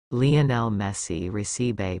Lionel Messi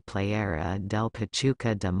recibe playera del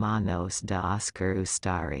Pachuca de manos de Óscar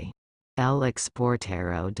Ustari. El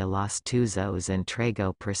exportero de los Tuzos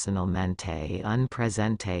entregó personalmente un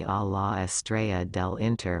presente a la estrella del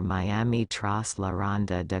Inter Miami tras la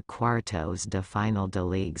ronda de cuartos de final de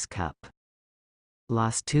Leagues Cup.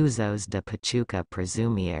 Los Tuzos de Pachuca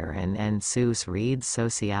presumieron en sus redes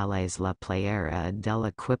sociales la playera del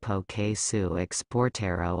equipo que su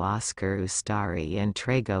exportero Óscar Ustari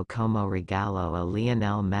entregó como regalo a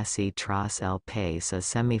Lionel Messi tras el pase a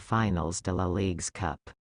semifinales de la Leagues Cup.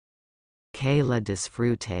 Que la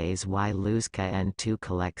disfrutes y luzca en tu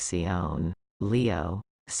colección, Leo.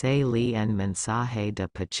 Se lee en mensaje de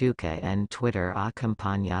Pachuca en Twitter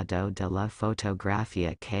acompañado de la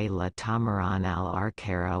fotografía que la tomaron al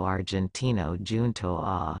arquero argentino junto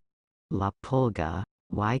a la pulga,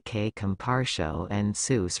 y que compartió en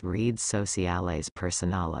sus redes sociales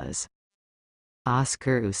personales.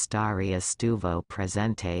 Óscar Ustari estuvo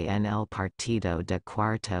presente en el partido de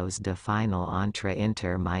cuartos de final entre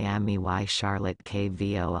Inter Miami y Charlotte que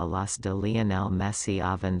vio a los de Lionel Messi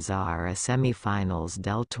avanzar a semifinales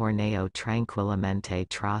del torneo tranquilamente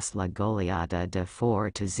tras la goleada de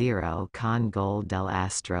 4-0 con gol del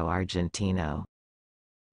astro argentino.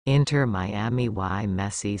 Inter Miami y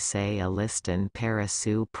Messi se alistan para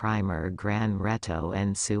su primer gran reto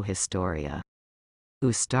en su historia.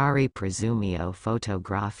 Ustari presumió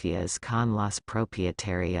fotografías con los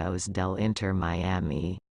propietarios del Inter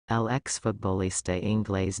Miami, el exfutbolista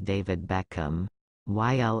inglés David Beckham,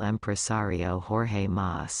 y el empresario Jorge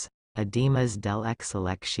Mas, además del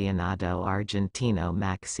exseleccionado argentino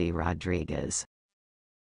Maxi Rodríguez.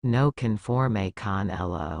 No conforme con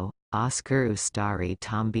ello, Óscar Ustari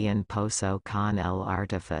también posó con el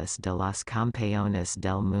artífice de los campeones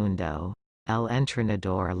del mundo, el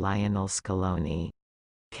entrenador Lionel Scaloni.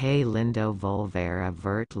 Qué lindo volver a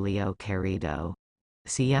verte Leo querido.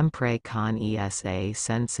 Siempre con esa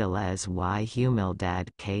sencillez y humildad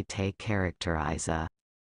que te caracteriza.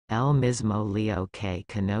 El mismo Leo que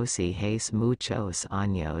conocí hace muchos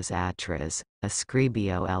años atrás,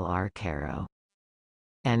 escribió el arquero.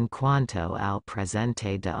 En cuanto al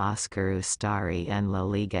presente de Óscar Ustari en la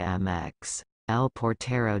Liga MX. El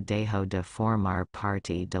portero dejó de formar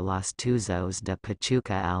parte de los Tuzos de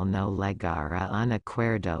Pachuca al no llegar a un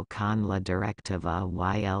acuerdo con la directiva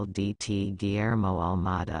y el DT Guillermo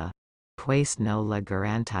Almada, pues no le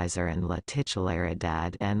garantizaron la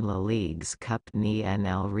titularidad en la Leagues Cup ni en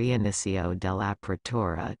el reinicio de la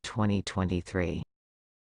Apertura 2023.